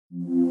will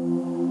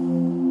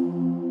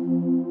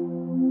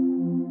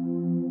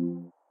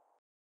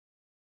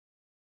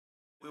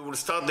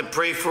start the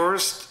pray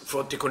first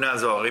for Tikkunei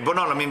Zohar. ריבון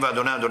העולמים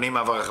ואדוני אדונים,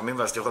 אב הרחמים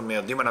והסליחות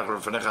מיידים אנחנו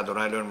לפניך,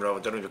 אדוני אלוהינו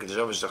ולאבותינו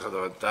וקדשנו ושתך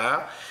תורתה,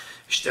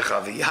 אשתך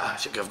אביה,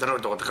 שקרבתנו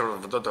לתורתך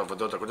ולעבודות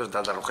העבודות הקודש,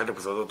 נתת לנו חלק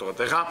בסודות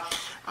תורתך,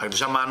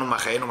 הקדושה מענו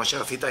מחיינו, מה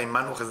שעשית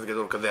עמנו חסד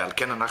גדול כזה, על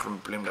כן אנחנו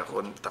מפלים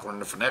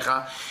תחתונים לפניך,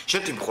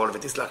 שתמחול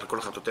ותסלח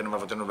לכל חטאותינו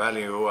ואבותינו ואל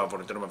יהיו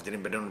עוונותינו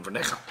מבדילים בינינו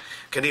לבניך,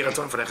 כן יהי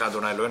רצון לפניך,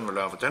 אדוני אלוהינו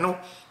ולאבותינו,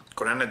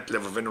 כונן את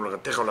לבבנו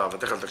לרתך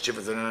ולאהבתך, תקשיב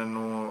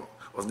אזנינו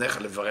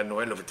אוזניך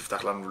לברנו אלו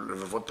ותפתח לנו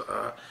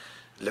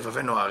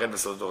לבבנו הערל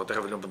בסודות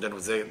תורתך ולאום בדנו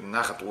וזה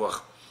נחת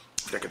רוח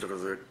פלקת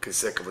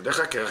כיסא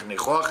כבודיך כרך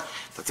ניחוח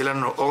תציל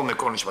לנו אור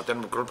מקור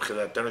נשמתנו בכל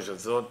בחילתנו של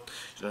זאת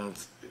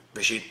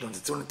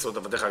ושיתנוצצו ניצות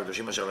עבדיך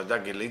הקדושים אשר לדע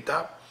גילית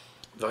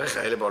דבריך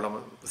אלה בעולם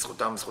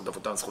זכותם, זכות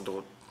אבותם,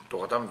 זכות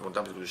תורתם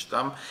ותמותם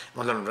וקדושתם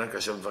מאוד לנו לבן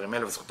כאשר דברים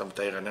אלה וזכותם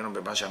תאיר עינינו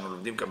במה שאנו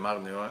לומדים כמר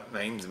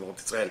נעים זמירות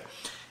ישראל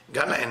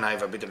גן לעיניי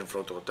והביט על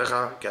נפלאות תורתך,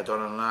 כי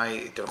אדוני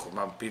ייתן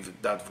חוכמה בפיו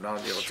ודעת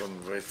ונאמר לי רצון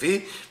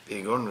ורפי,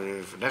 ויגון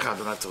לפניך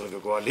אדוני צורך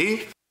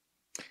וגואלי.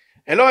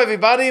 Hello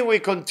everybody, we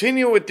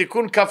continue with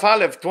Tikkun Kaf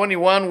Aleph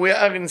 21, we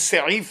are in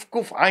Seif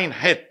Kuf Ein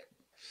Het.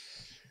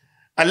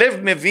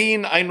 Alev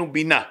Mevin Ainu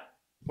Bina.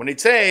 When it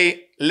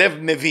say Lev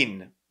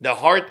Mevin, the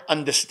heart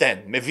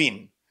understand,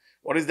 Mevin.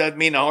 What does that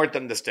mean, a heart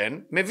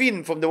understand?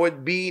 Mevin from the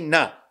word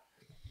Bina.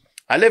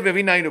 Alev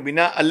Mevin Ainu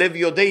Bina, Alev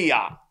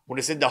Yodeya. When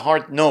it said the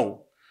heart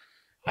know.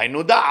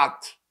 Ainu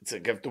Da'at, it's a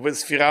gift of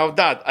Sfira of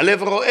Da'at. Alev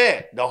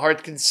Ro'eh, the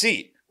heart can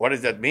see. What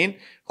does that mean?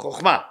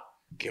 Chokhmah.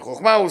 כי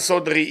חוכמה הוא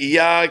סוד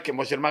ראייה,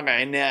 כמו שאמר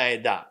עיני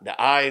העדה, the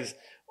eyes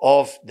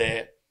of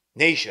the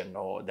nation,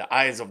 or the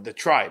eyes of the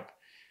tribe.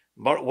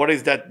 But what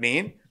does that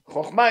mean?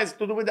 חוכמה is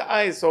to do with the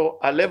eyes, so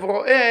הלב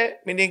רואה,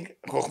 meaning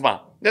חוכמה.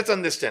 Let's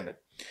understand it.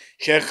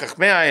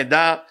 שחכמי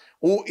העדה,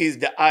 who is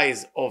the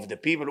eyes of the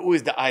people, who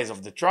is the eyes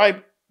of the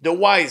tribe? The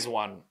wise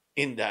one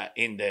in the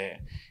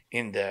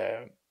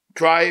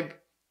tribe,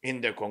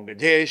 in the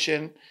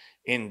congregation,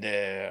 in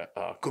the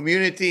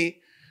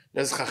community.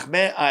 There's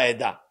חכמי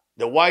העדה.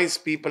 The wise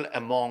people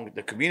among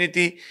the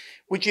community,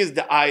 which is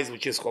the eyes,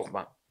 which is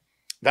Chokhmah.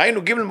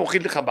 Da'inu Gimel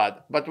Mochin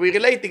Chabad. But we're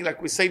relating,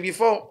 like we said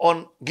before,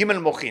 on Gimel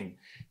Mochin.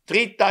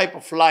 Three type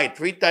of light,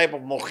 three type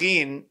of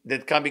Mochin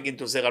that coming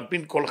into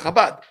Zeralpin Kol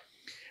Chabad.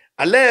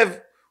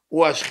 Alev hu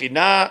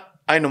Shechina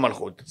Ainu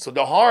Malchut. So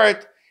the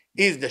heart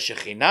is the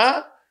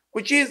Shechina,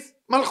 which is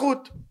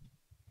Malchut.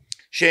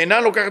 She'ena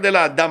lokach de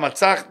la'adam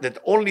hatzach, that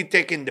only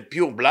taking the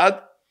pure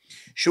blood,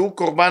 shu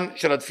korban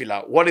shel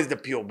hatfilah. What is the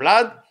pure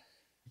blood?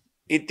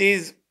 It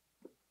is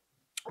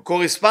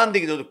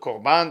corresponding to the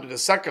korban, to the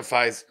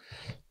sacrifice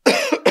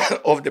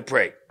of the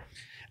prey.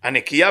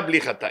 הנקייה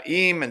בלי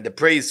חטאים, and the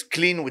prey is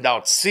clean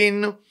without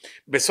sin.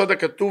 בסוד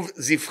הכתוב,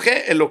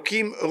 זבחי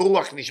אלוקים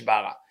רוח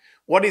נשברה.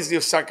 What is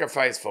your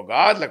sacrifice for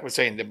God? Like we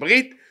say in the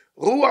Brit,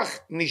 רוח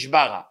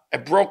נשברה, a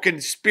broken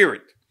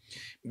spirit.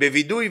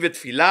 בווידוי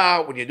ותפילה,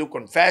 when you do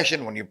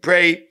confession, when you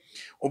pray,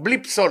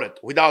 ובלי פסולת,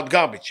 without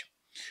garbage.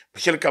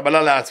 בשל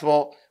קבלה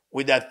לעצמו,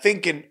 without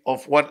thinking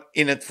of what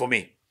in it for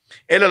me.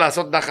 אלא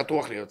לעשות נחת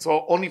רוח להיות.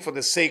 So only for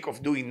the sake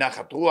of doing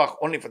נחת רוח,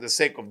 only for the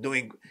sake of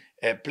doing,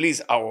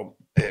 please our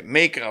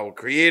maker, our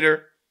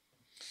creator.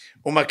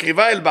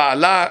 ומקריבה אל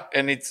בעלה,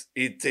 and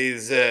it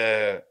is,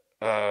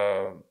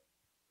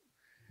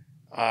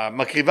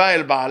 מקריבה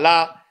אל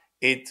בעלה,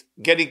 it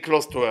getting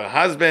close to her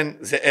husband,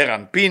 זה ער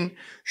אנפין,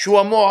 שהוא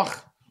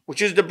המוח,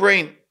 which is the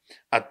brain.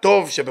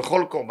 הטוב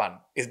שבכל קורבן,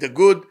 is the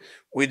good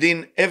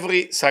within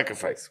every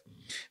sacrifice.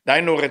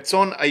 דהיינו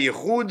רצון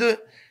הייחוד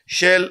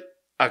של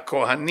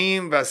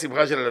הכהנים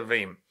והשמחה של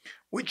הלוויים,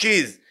 which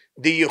is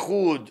the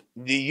ייחוד,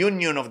 the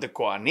union of the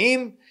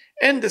כהנים,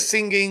 and the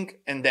singing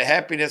and the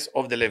happiness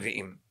of the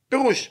לוויים.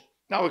 פירוש,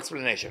 now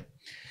explanation.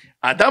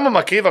 האדם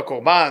המקריב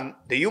הקורבן,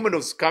 the human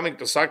who's coming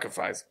to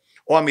sacrifice,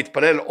 או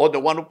המתפלל, or the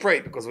one who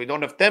pray, because we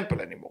don't have temple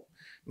anymore,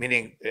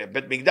 meaning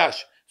בית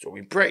מקדש, so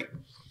we pray.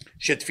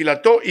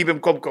 שתפילתו היא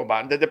במקום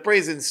קורבן, that the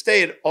praise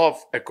instead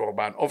of a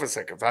קורבן, of a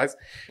sacrifice,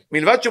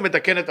 מלבד שהוא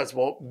מתקן את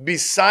עצמו,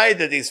 beside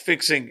that he's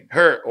fixing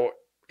her or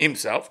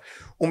himself,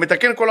 הוא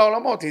מתקן כל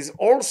העולמות, he's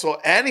also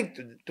adding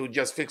to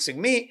just fixing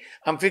me,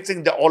 I'm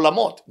fixing the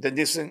עולמות, the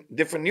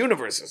different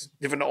universes,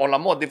 different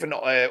עולמות, different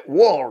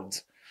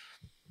worlds.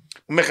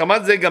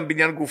 ומחמת זה גם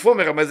בניין גופו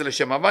מרמז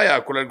לשם הוויה,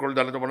 הכולל כל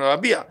דלת אמונו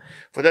להביע.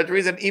 For that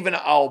reason, even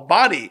our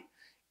body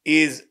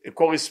is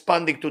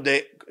corresponding to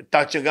the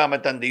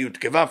תצ'גמת and the י'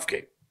 כו'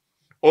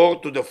 or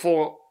to the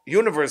four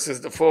universes,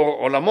 the four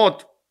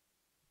עולמות,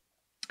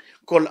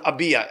 כל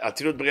אביה,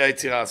 אצילות בריאה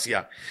יצירה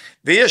עשייה.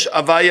 ויש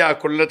הוויה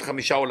הכוללת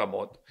 5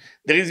 עולמות.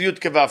 There is י'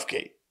 כו'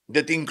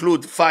 that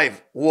include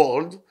 5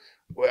 worlds.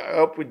 I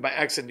hope with my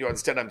accent you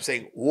understand I'm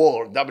saying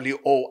world,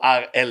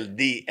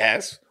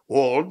 W-O-R-L-D-S,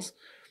 worlds.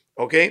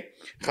 אוקיי?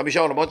 5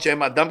 עולמות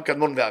שהם אדם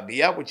קדמון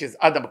ואביה, which is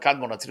אדם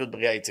קדמון, אצילות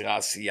בריאה יצירה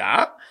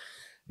עשייה.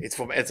 It's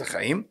from עץ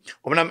החיים.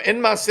 אמנם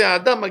אין מעשה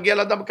האדם מגיע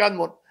לאדם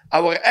קדמון.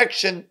 Our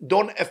action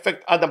don't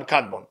affect אדם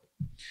קדמון.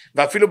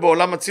 ואפילו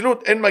בעולם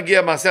אצילות אין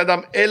מגיע מעשה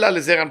אדם אלא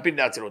לזעיר אנפין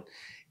לאצילות.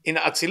 in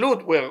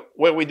Atzilut,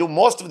 where we do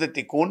most of the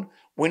Tikkun,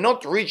 we're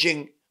not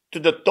reaching to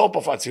the top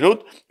of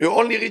Atzilut, we're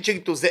only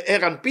reaching to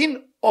Ze'er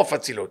Anpin of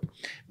Atzilut.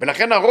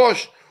 ולכן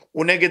הראש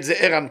הוא נגד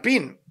Ze'er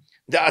Anpin,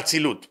 the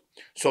Atzilut.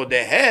 So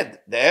the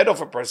head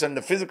of a person,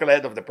 the physical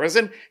head of the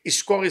person,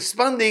 is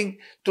corresponding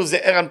to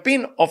Ze'er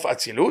Anpin of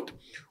Atzilut,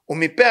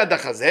 ומפה עד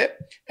החזה,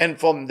 and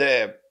from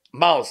the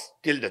mouth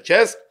till the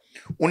chest,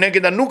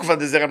 ונגד הנוקבה,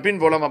 the Ze'er Anpin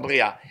ועולם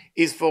הבריאה,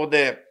 is for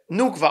the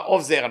nukva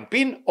of Ze'er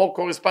Anpin, or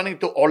corresponding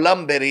to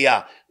עולם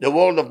בריאה, the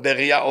world of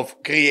בריאה,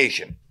 of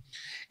creation.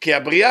 כי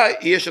הבריאה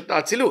יש את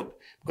האצילות.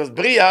 Because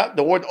בריאה,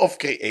 the word of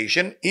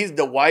creation, is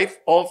the wife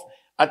of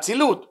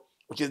אצילות,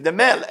 which is the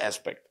male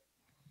aspect.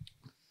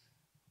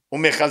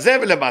 ומחזה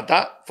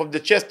ולמטה, from the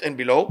chest and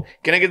below,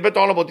 כנגד בית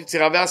העולמות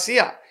יצירה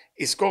ועשייה,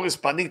 is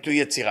corresponding to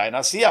יצירה and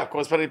עשייה,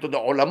 corresponding to the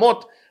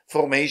עולמות,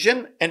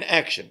 formation and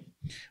action.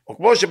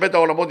 וכמו שבית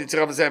העולמות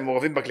יצירה ועשייה הם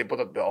מעורבים בקליפות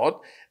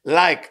הטבעות,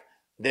 like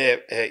the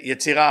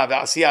יצירה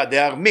ועשייה, they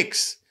are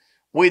mixed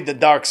with the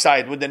dark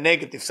side, with the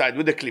negative side,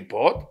 with the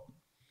קליפות,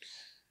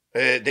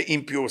 the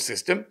impure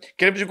system.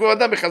 For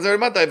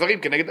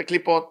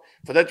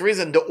that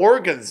reason, the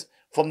organs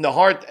from the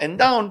heart and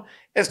down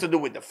has to do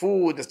with the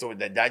food, has to do with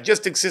the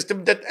digestive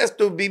system, that has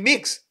to be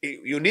mixed.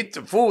 You need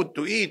the food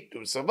to eat,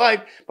 to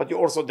survive, but you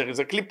also, there is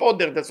a klipot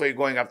there, that's why you're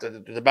going after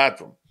to the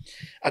bathroom.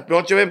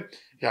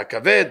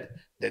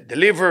 The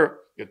liver,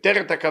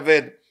 יותרת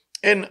הכבד,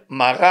 and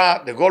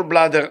mara, the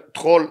gallbladder,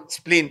 tchol,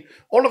 spleen,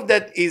 all of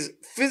that is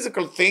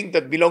physical thing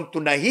that belong to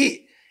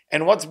nahi.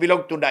 And what's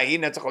belong to nahi,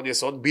 netzach od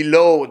yesod,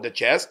 below the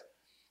chest,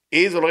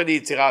 is already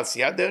יצירה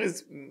עשייה, there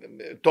is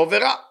טוב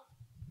ורע.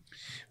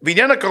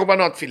 בעניין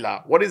הקורבן או התפילה,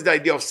 what is the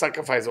idea of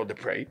sacrifice or the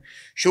pray?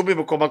 שהוא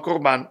במקום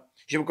הקורבן,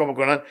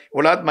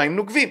 הולד מים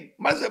נוקבים.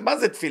 מה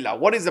זה תפילה?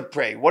 What is a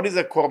pray? What is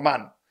a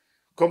קורבן?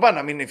 קורבן,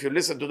 I mean, if you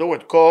listen to the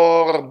word,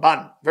 קורבן,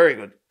 very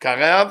good.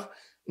 קרב,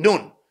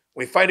 nun.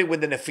 We fight it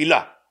with the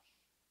נפילה.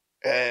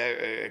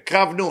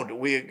 קרב nun.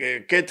 We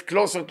get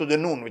closer to the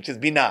nun, which is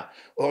בינה.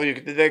 Or you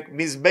can take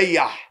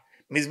מזבח.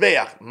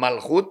 מזבח,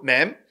 מלכות,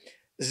 מם,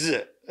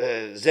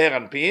 זר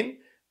אנפין,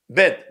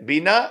 Bet,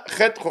 Bina,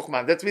 Chet,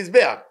 Chokhmah. That's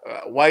Mizbeach.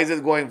 Why is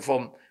it going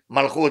from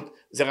Malchut,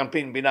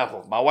 Zeranpin, Bina,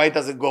 Chokhmah? Why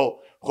does it go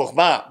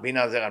Chokhmah,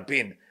 Bina,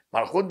 Zeranpin,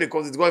 Malchut?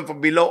 Because it's going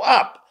from below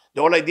up.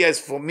 The whole idea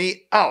is for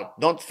me out,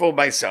 not for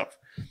myself.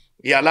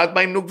 Yalat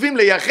Maim Nukvim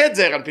leyachet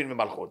Zeranpin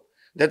v'Malchut.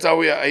 That's how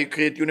I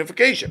create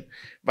unification.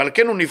 ועל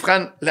כן הוא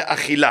נבחן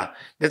לאכילה.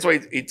 That's why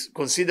it's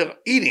considered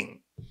eating.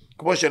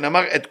 כמו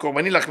שנאמר, את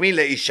קורבני לחמי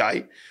לאישי,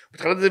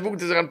 בתחילת הזיווג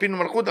זה זרנפין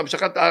ומלכות,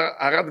 המשכת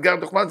הערת גר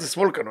דוחמן, זה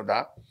שמאל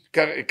כנודע,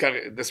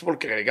 זה שמאל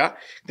כרגע,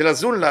 כדי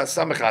לזון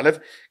לסמך א',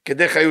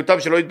 כדי חיותם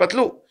שלא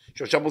יתבטלו,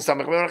 ששם הוא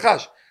סמך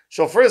ומנחש.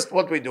 So first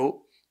what we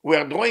do, we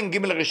are drawing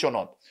גימל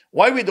ראשונות.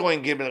 Why are we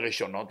drawing גימל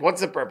ראשונות?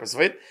 What's the purpose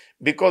of it?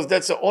 Because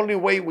that's the only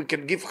way we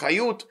can give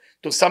חיות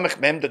to סמך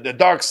מם, the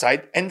dark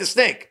side, and the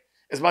snake.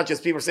 As much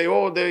as people say,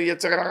 oh, the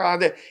יצר הרע,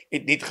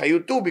 it need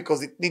חיות too,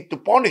 because it need to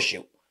punish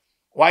you.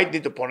 Why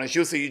did to punish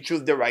you? So you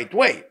choose the right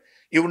way.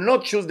 You will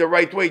not choose the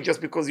right way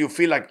just because you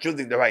feel like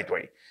choosing the right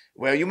way.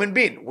 We're a human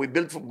being. We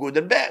built from good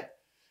and bad.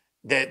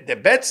 The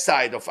bad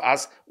side of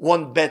us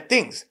want bad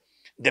things.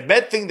 The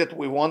bad thing that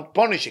we want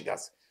punishing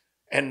us.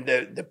 And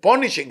the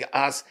punishing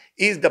us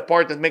is the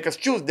part that makes us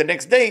choose the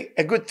next day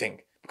a good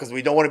thing. Because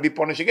we don't want to be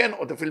punished again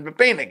or to feel the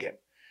pain again.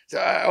 So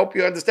I hope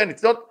you understand.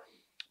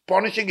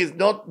 Punishing is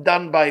not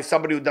done by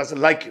somebody who doesn't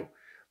like you.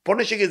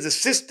 Punishing is a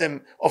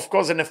system of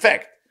cause and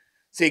effect.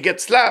 So you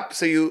get slapped,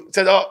 so you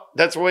said, oh,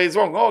 that's where it's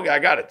wrong. Oh, I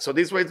got it. So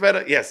this way it's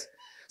better? Yes.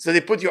 So they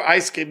put your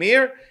ice cream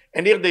here,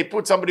 and here they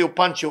put somebody who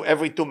punch you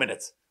every 2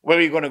 minutes. Where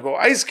are you going to go?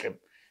 Ice cream.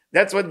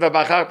 That's what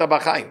v'bacharta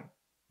b'chaim.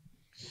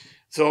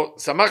 So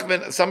samach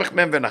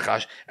mem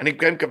v'nachash, and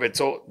ikram kaved.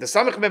 So the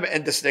samach mem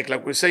and the snake,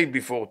 like we said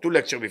before, 2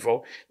 lectures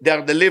before, they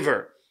are the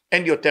liver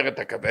and yoteret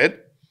hakaved.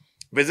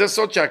 וזה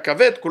סוד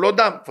שהכבד כולו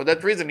דם. For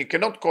that reason, you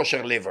cannot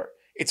kosher liver.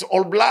 It's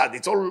all blood.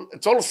 It's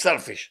all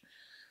selfish.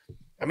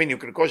 I mean, you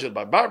can kosher it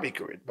by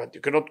barbecue it, but you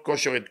cannot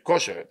kosher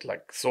it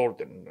like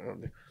salt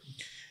and...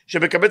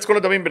 שבקבץ כל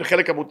הדמים בין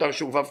חלק המותר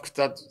שעובב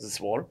קצת זה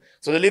שמאל.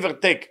 So the liver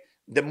take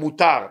the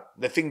mutar,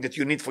 the thing that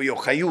you need for your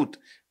חיות,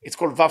 it's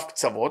called וו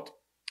קצוות,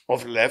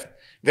 of left,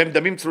 והם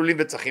דמים צלולים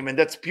וצחים, and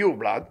that's pure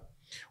blood.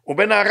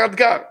 ובין הערת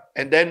גר,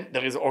 and then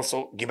there is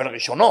also גימל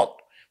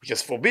ראשונות, which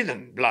is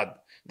forbidden blood,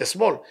 the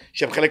small,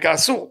 שהם חלק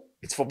האסור,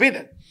 it's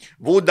forbidden.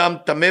 והוא דם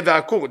טמא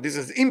ועקור, this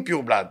is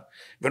impure blood.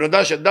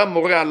 ונודע שדם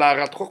מורה על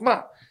הערת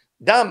חוכמה.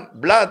 דם,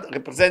 blood,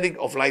 representing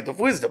of light of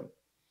wisdom.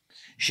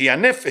 שהיא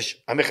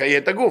הנפש המחיה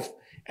את הגוף.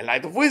 And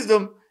light of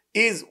wisdom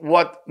is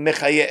what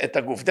מחיה את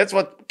הגוף. That's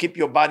what keep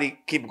your body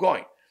keep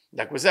going.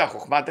 like we say,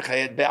 החוכמה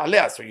תחיה את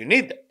בעליה, so you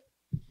need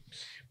that.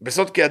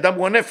 בסוד כי אדם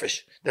הוא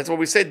הנפש. That's what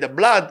we say, the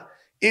blood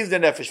is the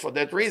nefesh. For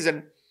that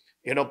reason,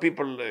 you know,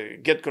 people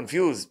get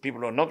confused.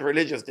 People who are not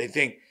religious, they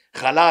think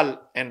halal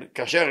and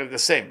kasher is the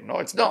same. No,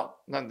 it's not.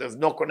 No, there's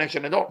no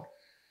connection at all.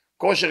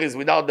 Kosher is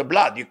without the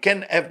blood. You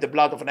can't have the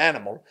blood of an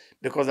animal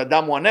because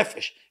Adam wa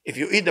nefesh. If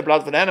you eat the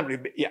blood of an animal,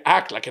 you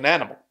act like an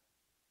animal.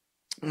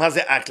 What does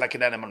act like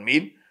an animal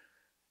mean?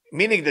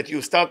 meaning that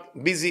you start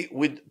busy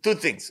with two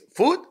things,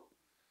 food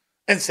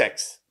and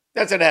sex.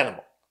 That's an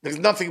animal. There's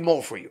nothing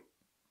more for you.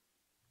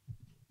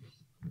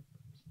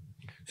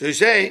 So you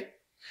say,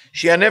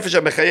 שהיא הנפש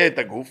המחיה את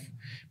הגוף,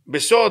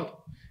 בסוד,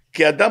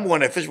 כי אדם הוא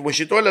הנפש,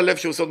 ומשיתו אל הלב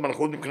שהוא סוד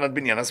מלכות מבחינת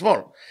בניין השמאל.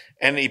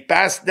 And he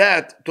passed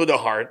that to the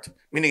heart,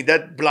 meaning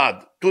that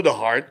blood to the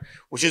heart,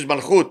 which is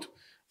מלכות,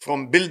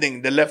 from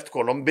building the left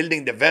column,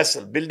 building the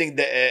vessel, building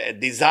the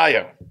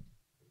desire,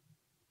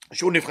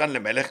 שהוא נבחן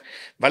למלך,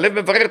 והלב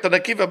מברר את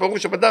הנקי והברור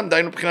שבדם,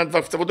 דהיינו מבחינת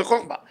ו' קצוות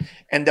דחוכמה.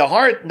 And the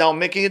heart now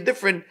making it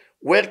different,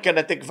 where can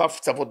I take ו'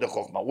 קצוות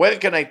דחוכמה? Where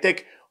can I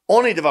take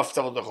only the ו'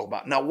 קצוות דחוכמה?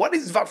 Now what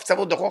does ו'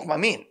 קצוות דחוכמה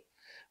mean?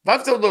 ו'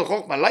 קצוות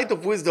דחוכמה, light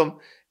of wisdom,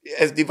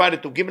 is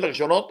divided to ג'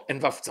 ראשונות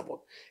and ו' קצוות.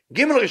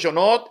 ג'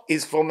 ראשונות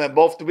is from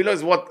above to below,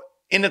 is what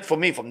in it for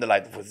me from the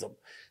light of wisdom.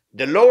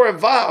 The lower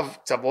ו'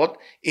 קצוות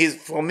is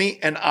from me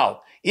and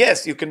out.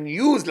 Yes, you can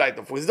use light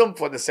of wisdom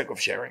for the sake of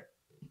sharing.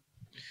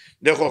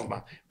 דרך חוכמה.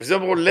 וזה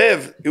אמרו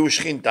לב היא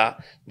שכינתה,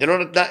 דלא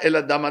נתנה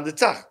אלא דם עד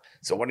צח.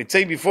 So when it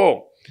say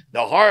before,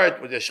 the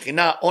heart with the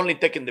שכינה only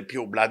taking the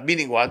pure blood,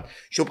 meaning what?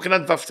 שהוא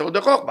מבחינת ו' קצוות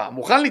דרך חוכמה,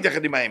 מוכן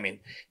להתייחד עם הימין.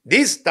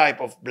 This type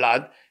of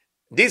blood,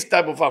 this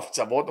type of ו'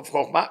 קצוות of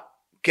חוכמה,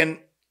 can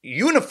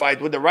unify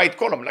it with the right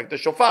column, like the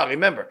shofar.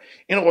 Remember,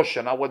 in Rosh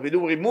Hashanah, what we do,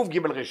 we remove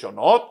gimel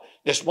rishonot,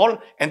 the small,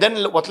 and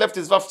then what left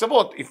is vav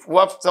tzavot. If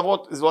vav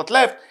tzavot is what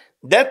left,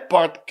 that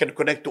part can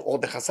connect to all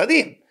the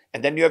chasadim,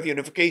 and then you have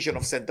unification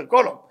of center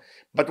column.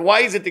 But why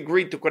is it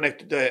agreed to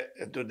connect to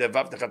the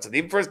vav the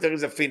chasadim? First, there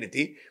is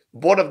affinity.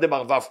 Both of them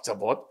are vav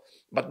tzavot.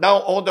 But now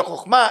all the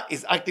chokhmah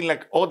is acting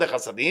like all the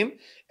chasadim,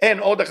 and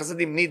all the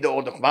chasadim need the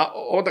all the chokhmah.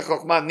 All the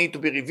chokhmah need to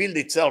be revealed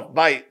itself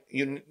by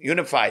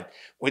unified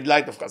with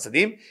light of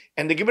chasadim.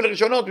 And the gimel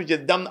rishonot, which is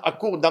dam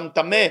akur, dam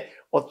tameh,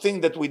 or thing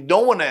that we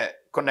don't want to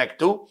connect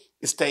to,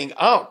 is staying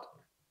out.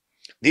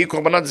 די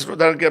קורבנות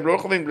זכות על גב לא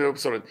חווים בלי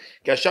פסולת.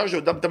 כי השאר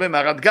שהוא דם טמא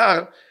מערת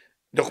גר,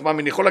 דוחמה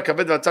מניחו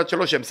לכבד והצד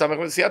שלו שהם סמך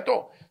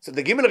מסיעתו. So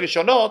the ג'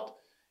 ראשונות,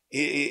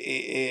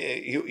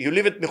 you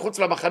leave it מחוץ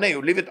למחנה,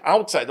 you leave it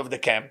outside of the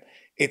camp,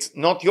 it's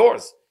not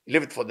yours. You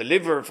leave it for the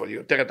liver, for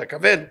יותר את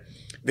הכבד,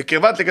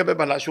 וקרבת לגבי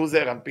בעלה שהוא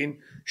זעיר אנפין,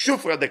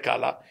 שופרא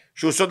דקאלה,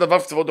 שהוא סוד דבר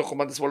צבאות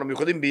דוחמת השמאל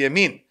המיוחדים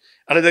בימין,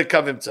 על ידי קו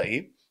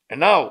אמצעי, and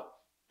now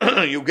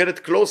you get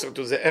it closer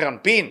to the זעיר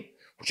אנפין,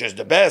 which is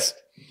the best,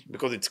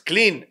 because it's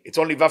clean, it's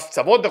only ו'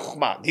 צוות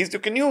דחוכמה, these you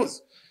can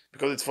use,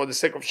 because it's for the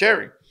sake of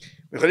sharing.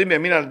 מיוחדים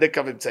בימין על ידי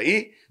קו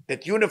אמצעי,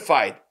 that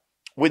unified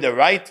with the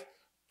right,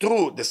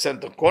 through the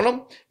center column,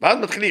 ואז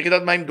מתחיל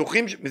ירידת מים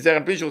דוחים מזעיר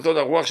אנפין שהוא סוד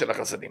הרוח של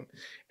החסדים.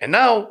 And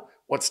now,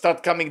 what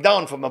start coming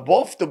down from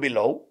above to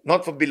below,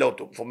 not from below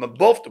to, from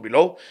above to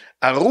below,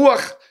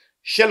 הרוח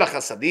של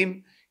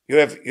החסדים, you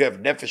have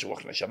נפש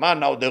רוח נשמה,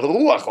 now the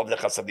רוח of the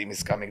חסדים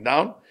is coming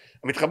down,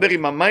 המתחבר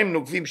עם המים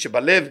נוקבים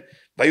שבלב,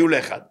 והיו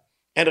לאחד.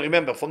 And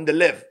remember, from the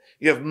לב,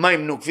 you have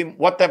מים נוקבים,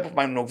 what type of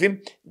מים נוקבים?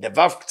 The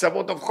ו'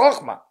 קצוות of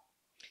חוכמה.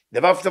 The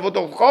ו' קצוות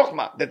of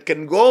חוכמה, that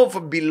can go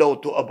from below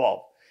to above.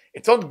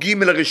 It's not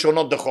ג'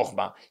 ראשונות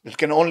דחוכמה, that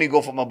can only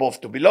go from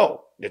above to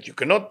below, that you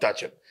cannot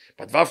touch it.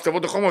 But ו'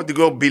 קצוות דחוכמה, to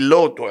go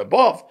below to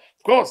above,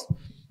 of course.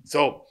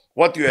 So,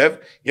 what you have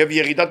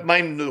ירידת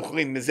מים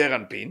דוחים מזעיר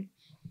אנפין,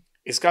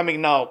 is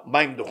coming now,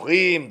 מים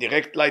דוחים,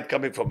 direct light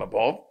coming from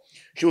above,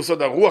 שהוא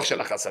סוד הרוח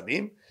של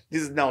החסדים, this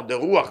is now the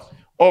רוח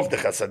of the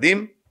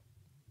חסדים,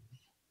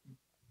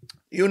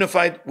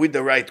 unified with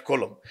the right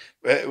column.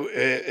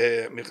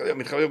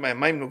 מתחבר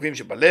מים נוקבים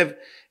שבלב,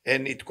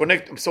 and it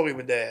connect, I'm sorry,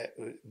 with the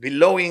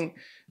bellowing,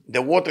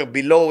 the water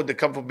below, the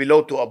come from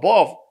below to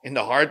above in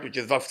the heart, which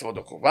is ו' קצוות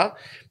החוכמה,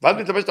 ואז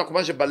מתלבש את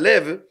החוכמה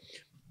שבלב,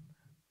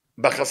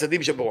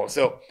 בחסדים שברוח.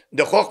 So,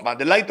 the חוכמה,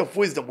 the light of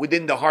wisdom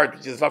within the heart,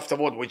 which is ו'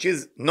 קצוות, which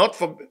is not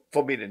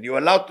forbidden, you're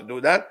allowed to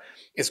do that,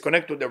 is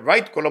connected to the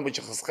right column, which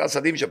is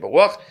חסדים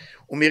שברוח,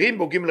 ומרים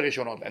בו ג'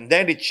 ראשונות. And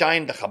then it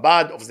shine, the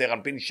Chabad of זעיר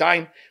אנפין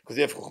shine, because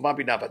you have חוכמה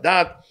בינה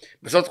ודעת,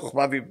 בסוד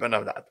חוכמה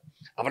בינה ודעת.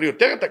 אבל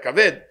יותר את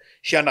הכבד,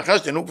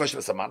 שהנחש דנוקבה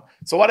של סמן.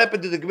 So what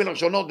happened to the ג'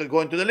 ראשונות that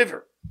go into the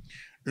liver?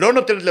 לא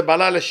נותנת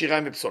לבעלה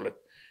לשיריים ופסולת.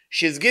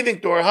 She is giving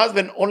to her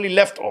husband only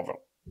leftover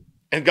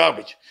and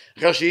garbage.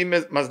 אחרי שהיא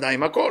מזנה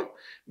עם הכל.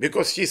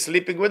 Because she's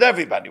sleeping with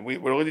everybody. We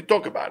already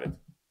talked about it.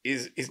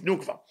 Is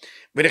nukva.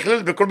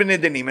 ונכללת בכל מיני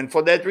דנים, and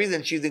for that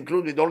reason she's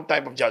included with all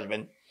type of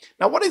judgment.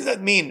 Now what does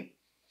that mean?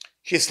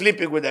 She's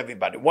sleeping with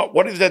everybody.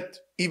 What does that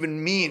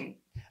even mean?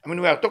 I mean,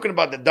 we are talking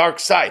about the dark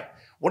side.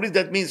 What does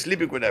that mean,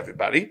 sleeping with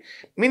everybody?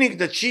 Meaning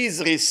that she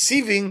is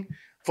receiving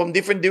from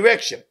different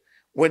direction.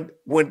 When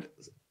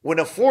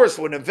a force,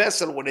 when a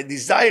vessel, when a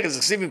desire is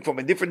receiving from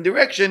a different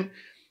direction,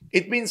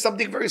 it means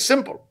something very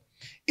simple.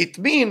 It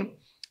means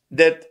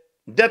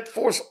that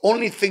force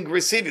only think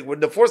receiving.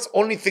 When the force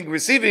only think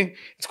receiving,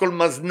 it's called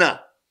mazna.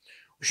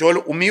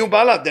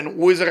 Then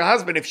who is her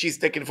husband if she's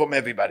taken from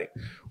everybody?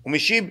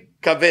 Umishib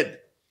kaved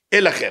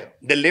el acher.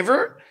 The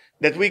liver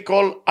that we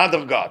call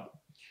other God.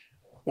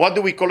 What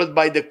do we call it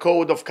by the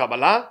code of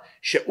Kabbalah?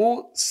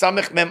 She'u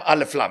samech mem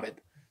aleph lamed.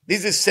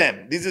 This is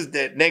Sem. This is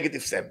the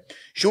negative Sem.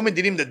 Shu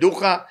medinim the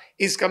ducha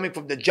is coming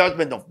from the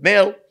judgment of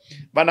male.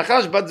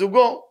 Vanachash bat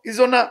zugo is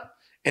ona.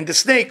 And the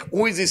snake,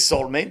 who is his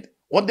soulmate?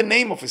 What the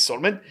name of his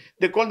soulmate?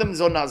 They call them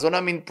Zona.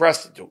 Zona means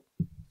prostitute.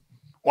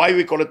 Why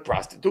we call it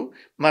prostitute?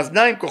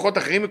 Maznaim kochot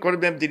acherim, we call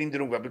them dinim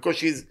denugva, because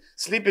she's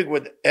sleeping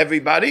with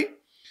everybody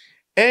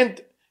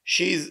and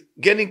she's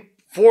getting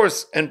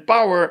force and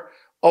power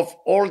of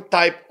all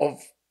type of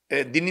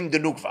dinim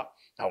denugva.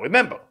 Now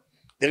remember,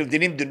 there is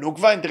dinim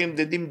denugva and there is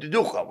dinim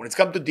deducha. When it's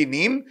come to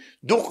dinim,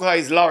 ducha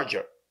is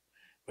larger.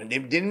 When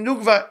dinim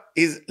denugva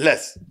is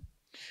less.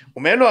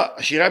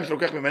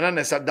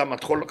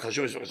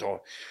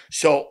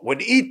 So when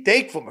he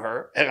take from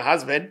her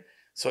husband,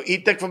 so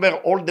he take from her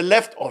all the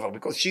leftover,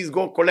 because she's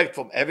going to collect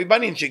from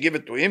everybody and she give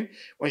it to him.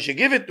 When she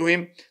give it to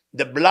him,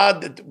 the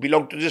blood that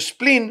belongs to the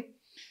spleen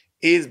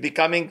is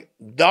becoming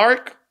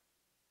dark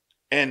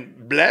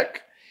and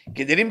black,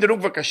 because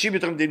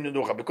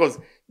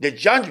the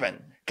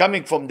judgment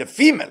coming from the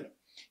female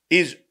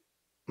is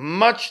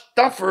much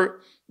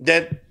tougher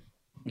than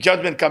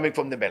judgment coming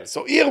from the male.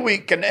 So here we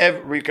can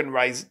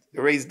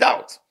raise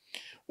doubts.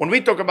 When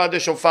we talk about the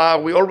shofar,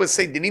 we always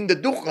say dinim the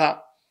ducha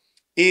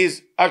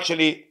is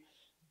actually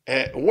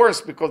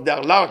worse because they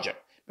are larger.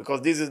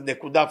 Because this is the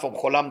kudah from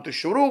cholam to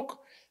shuruk,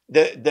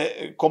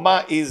 the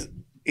koma is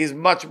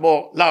much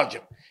more larger.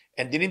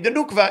 And dinim the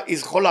nukva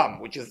is cholam,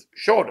 which is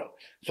shorter.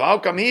 So how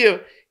come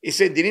here he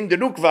said dinim the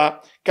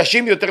nukva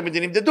kashim yoter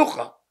dinim the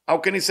ducha? How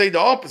can he say the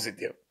opposite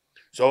here?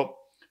 So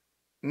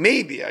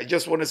maybe, I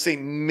just want to say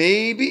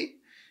maybe,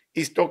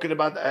 he's talking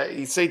about,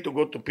 he said to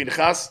go to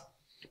Pinchas.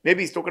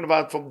 Maybe he's talking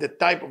about from the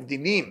type of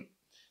dinim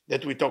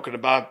that we're talking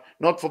about,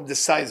 not from the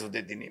size of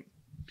the dinim.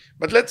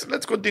 But let's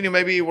continue.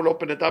 Maybe we'll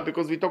open it up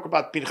because we talk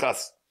about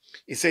Pinchas.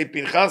 He said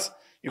Pinchas,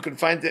 you can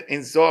find it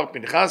in Zohar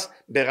Pinchas,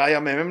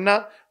 Beraya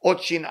Mememna, Ot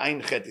Shin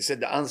Ain Chet. He said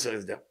the answer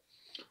is there.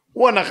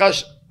 הוא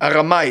הנחש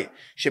הרמאי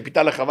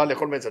שפיתה לחווה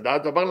לאכול מעץ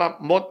הדעת ואמר לה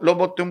לא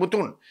מות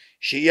תמותון,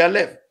 שיהיה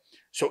הלב.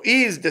 So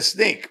he is the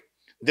snake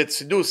that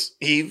seduced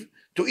Eve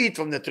to eat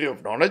from the tree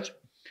of knowledge.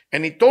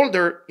 And he told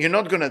her, you're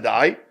not going to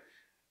die.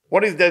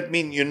 What does that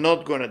mean, you're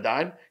not going to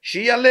die?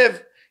 שיהיה הלב.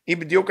 היא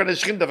בדיוק על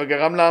השכינתה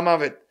וגרם לה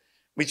המוות.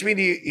 Which means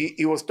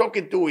he was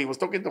talking to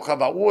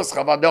Chava. Who was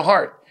Chava? The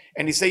heart.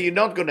 And he said, you're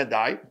not going to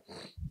die.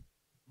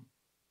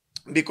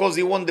 Because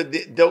he wanted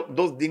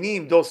those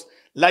dinim, those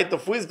light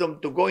of wisdom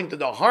to go into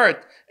the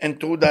heart and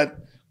through that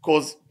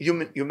cause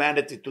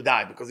humanity to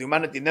die. Because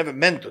humanity never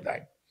meant to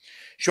die.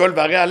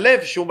 But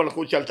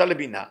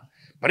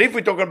if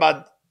we talk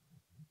about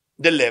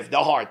the lev,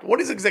 the heart,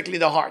 what is exactly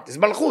the heart? It's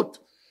malchut.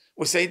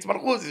 We say it's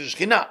malchut, it's a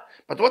shechina.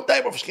 But what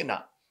type of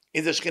shechina?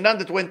 It's a shechina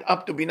that went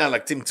up to bina,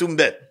 like tzimtzum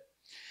bet.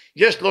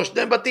 Yes, lo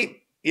shne batim.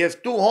 He has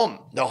two homes,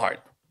 the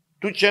heart.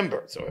 Two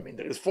chambers. So, I mean,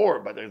 there is four,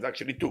 but there is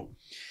actually two.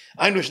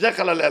 One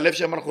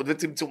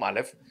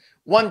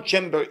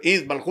chamber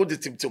is malchut,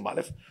 it's tzimtzum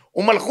aleph.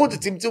 Umalchut,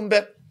 it's tzimtzum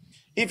bet.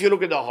 If you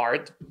look at the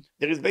heart,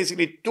 there is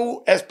basically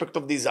two aspects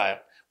of desire.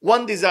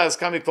 One desire is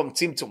coming from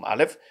tzimtzum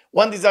aleph.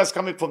 One desire is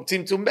coming from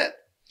tzimtzum bet.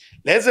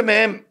 Le'eze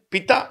mehem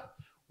pita.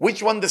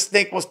 Which one the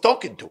snake was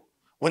talking to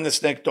when the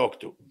snake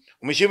talked to?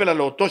 He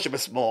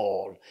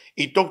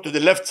talked to the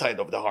left side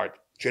of the heart.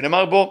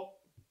 שנאמר בו,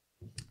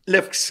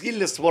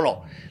 להפסיל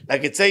לשמאלו.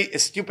 Like it say, a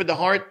stupid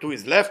heart to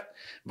his left,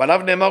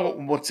 ועליו נאמר,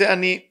 הוא מוצא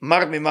אני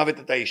מר ממוות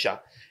את האישה.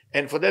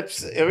 And for that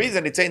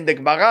reason, it's in the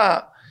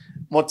Gemara,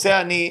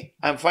 מוצא אני,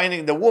 I'm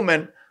finding the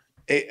woman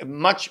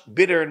much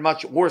bitter and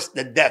much worse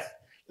than death.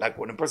 Like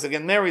when a person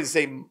gets married, they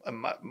say,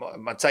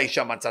 מצא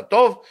אישה מצא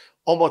טוב,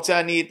 או מוצא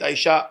אני את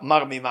האישה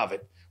מר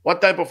ממוות.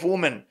 What type of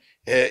woman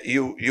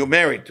you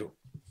married to?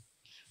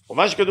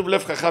 ומה שכתוב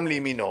לב חכם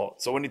לימינו,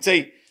 so when it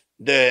say,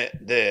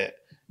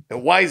 the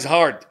wise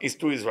heart is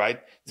to his right.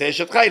 זה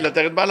אשת חיל,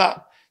 לתרת בעלה.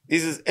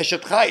 This is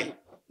אשת חיל,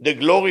 the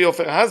glory of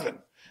her husband.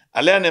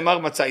 עליה נאמר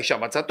מצא אישה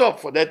מצא טוב.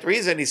 For that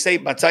reason he say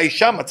מצא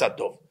אישה מצא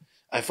טוב.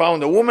 I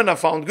found a woman, I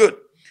found good.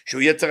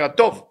 שהוא יצר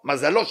הטוב,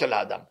 מזלו של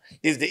האדם.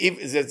 This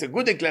is a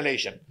good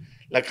inclination.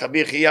 Like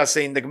Rabbi Chia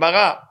say in the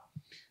Gemara,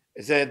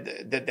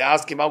 that they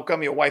ask him, how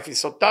come your wife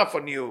is so tough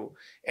on you?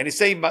 And he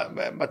say,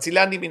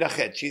 מצילני מן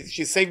החטא.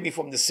 She saved me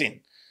from the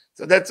sin.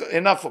 So that's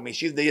enough for me.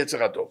 She's the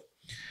יצר הטוב.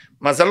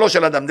 מזלו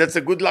של אדם, that's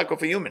a good luck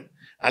of a human.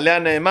 עליה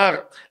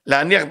נאמר,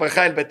 להניח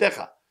ברכה אל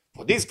ביתך.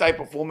 For this type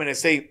of woman, I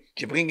say,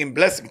 she bring in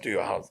blessing to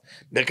your house.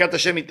 ברכת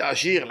השם היא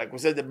תעשיר, like we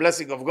said, the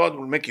blessing of God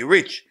will make you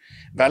rich.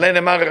 ועליה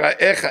נאמר,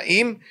 ראה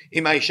חיים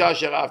עם האישה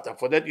אשר אהבת.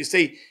 For that you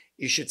say,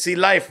 you should see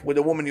life with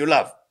the woman you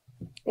love.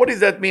 What does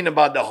that mean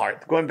about the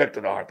heart? Going back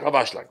to the heart, רב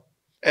אשלג.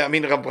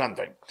 רב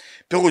ברנדווין.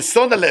 פירוש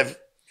סוד הלב,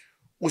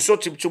 הוא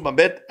סוד צמצום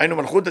הבית, היינו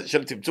מלכות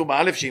של צמצום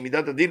האלף, שהיא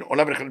מידת הדין,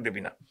 עולה ונחלת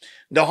בבינה.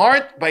 The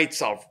heart by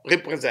itself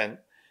represent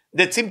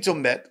the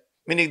צמצום bet,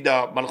 meaning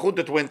the מלכות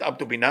that went up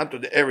to בינה, to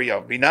the area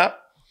of בינה,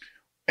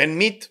 and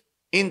meet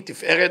in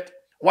tiferet.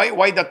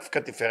 Why that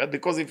tiferet?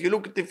 Because if you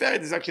look at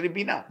tiferet, it's actually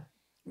בינה.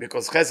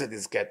 Because chesed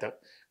is keter,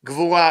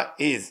 gvura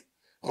is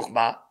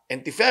chokhmah,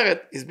 and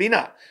tiferet is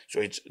בינה.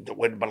 So it's,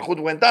 when מלכות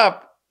went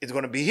up, it's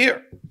going to be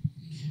here.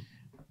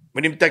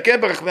 ונמתקה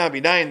ברחמי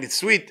הבינה, and it's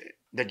sweet,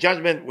 the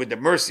judgment with the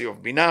mercy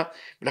of בינה,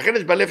 ולכן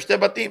יש בלב שתי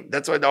בתים,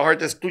 that's why the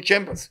heart has two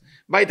chambers,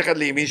 בית אחד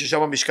לימין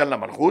ששם המשכן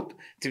למלכות,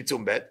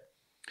 צמצום ב',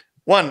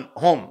 one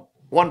home,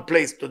 one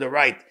place to the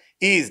right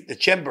is the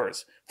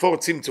chambers for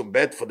צמצום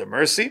ב', for the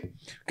mercy,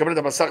 קבל את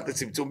המסך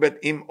לצמצום ב'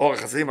 עם אור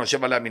החסדים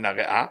השב עליה מן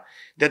הריאה,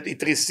 that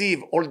it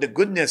receive all the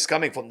goodness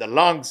coming from the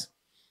lungs,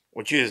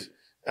 which is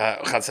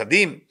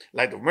חסדים,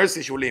 light of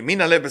mercy, שהוא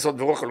לימין הלב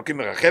בסוד ורוח אלוקים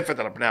מרחפת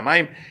על פני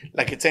המים,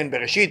 like it's in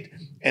בראשית,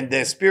 and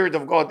the spirit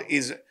of God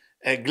is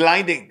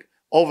gliding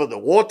over the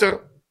water.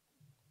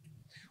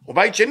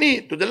 ובית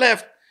שני, to the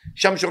left,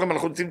 שם שורה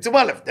מלכות צמצום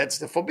א', that's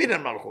the forbidden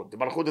מלכות, the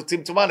מלכות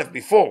הצמצום א',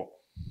 before,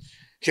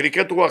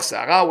 שנקראת רוח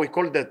סערה, we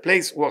call that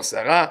place רוח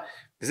סערה,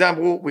 וזה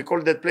אמרו, we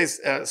call that place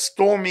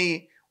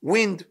stormy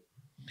wind,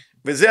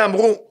 וזה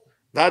אמרו,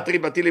 ואתרי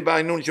בתי לי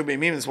בעינון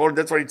שבימין ושמאל,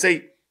 that's what it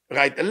say,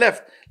 right and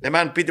left,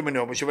 למען פיתם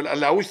מנהור,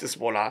 להאוש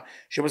לשמאלה,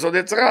 שבסוד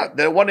יצרה,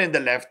 the one in the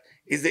left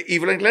is the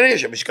evil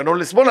inclination, משכנו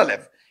לשמאל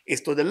הלב, is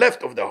to the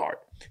left of the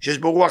heart, שיש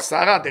בו רוח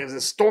סערה, there is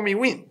a stormy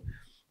wind,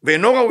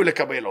 ואינו ראוי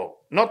לקבל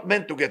אור, not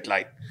meant to get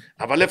light,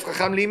 אבל לב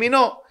חכם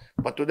לימינו,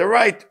 but to the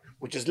right,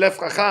 which is לב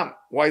חכם,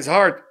 wise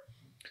heart,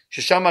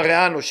 ששם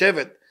הריאה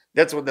נושבת,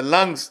 that's what the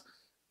lungs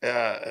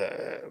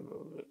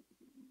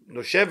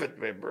נושבת,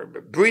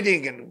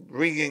 breathing and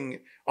bringing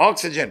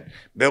oxygen,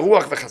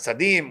 ברוח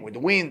וחסדים, with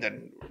wind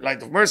and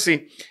light of mercy,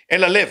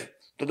 אל הלב,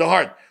 to the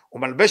heart,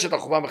 ומלבשת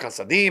החובה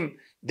בחסדים,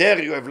 there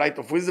you have light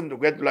of wisdom to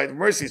get light of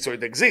mercy, so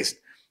it exists,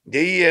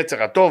 דהי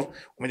יצר הטוב,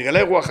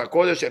 ומתגלה רוח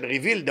הקודש, and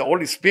reveal the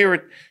Holy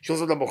Spirit,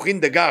 שעושה את המוחין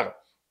דגר.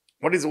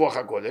 What is רוח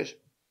הקודש?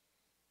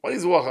 What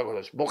is רוח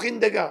הקודש? מוחין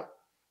דגר.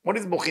 What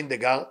is מוחין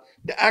דגר?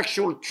 The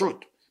actual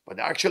truth. But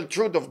the actual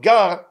truth of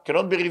God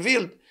cannot be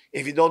revealed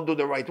if you don't do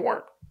the right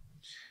work.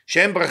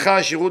 שהם ברכה,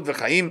 עשירות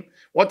וחיים.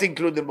 What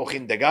included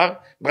מוחין דגר?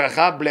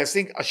 ברכה,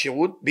 blessing,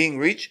 עשירות, being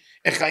rich,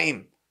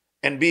 החיים,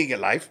 and being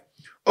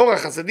alive. אור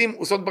החסדים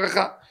הוא סוד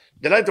ברכה.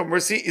 The light of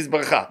mercy is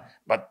ברכה.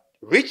 But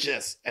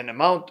richness and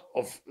amount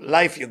of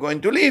life you're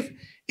going to live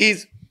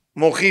is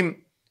מוחים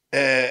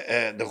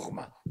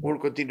דחומה. We'll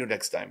continue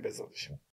next time.